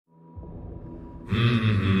I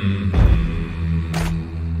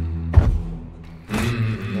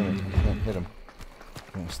can't hit him.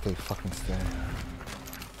 I'm gonna stay fucking still.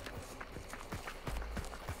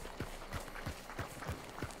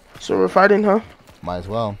 So we're fighting, huh? Might as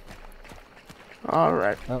well.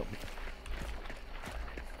 Alright. Oh.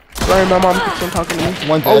 Sorry, my mom keeps on talking to me.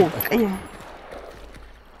 One dead. Oh, damn.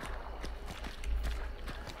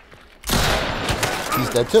 He's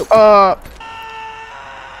dead too.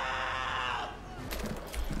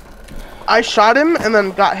 I shot him and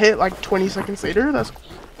then got hit like 20 seconds later. That's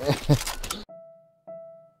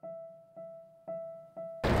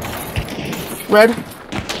red.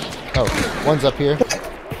 Oh, one's up here. One's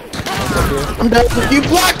up here. I'm dead. You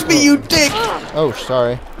blocked me, you dick! Oh,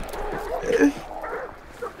 sorry.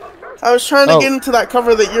 I was trying to get into that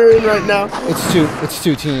cover that you're in right now. It's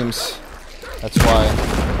two teams. That's why.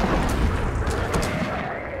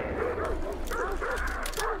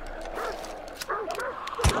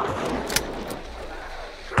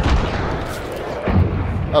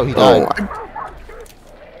 Oh, he died. Oh,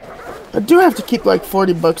 I do have to keep like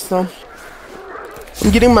 40 bucks though.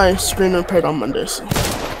 I'm getting my screen repaired on Monday, so.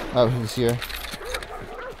 Oh, he's here.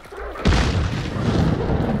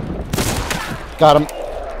 Got him.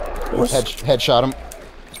 Headshot him.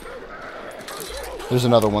 There's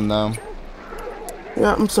another one though.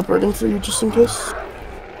 Yeah, I'm separating for you just in case.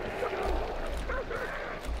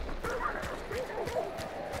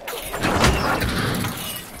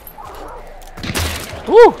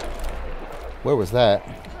 Woo! Where was that?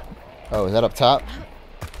 Oh, is that up top?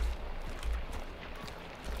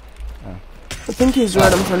 Oh. I think he's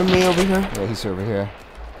right in front of me over here. Yeah, he's over here.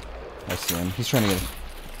 I see him. He's trying to get him.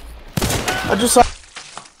 I just saw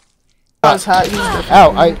his hat. He's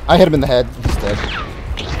Ow! I hit him in the head. He's dead.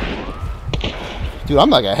 Dude, I'm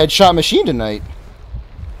like a headshot machine tonight.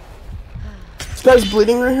 This guy's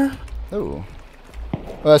bleeding right here. Oh.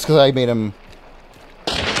 Well, that's because I made him...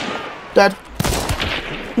 Dead.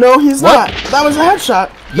 No, he's not. That was a headshot.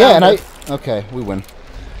 Yeah, and okay, we win.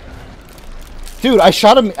 Dude, I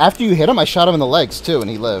shot him after you hit him. I shot him in the legs too, and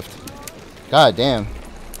he lived. God damn,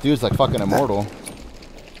 dude's like fucking immortal.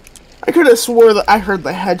 I could have swore that I heard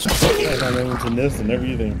the headshot. I got into this and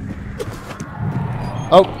everything.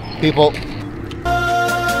 Oh, people.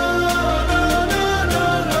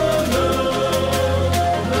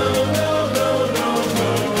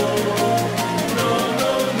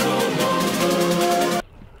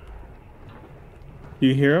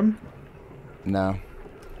 You hear him? No.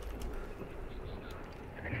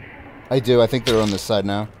 I do. I think they're on this side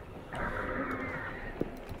now.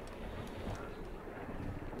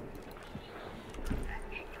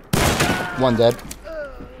 One dead.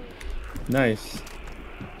 Nice.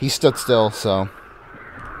 He stood still, so.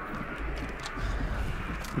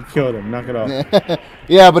 You killed him. Knock it off.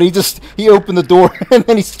 Yeah, but he opened the door and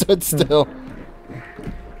then he stood still.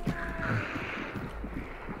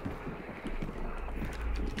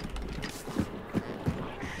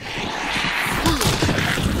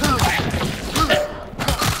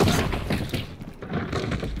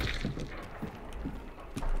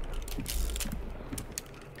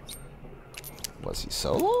 Was he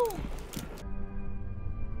solo?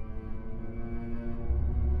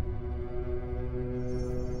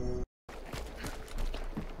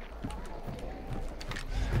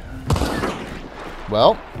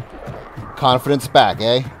 Well, confidence back,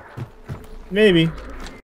 eh? Maybe.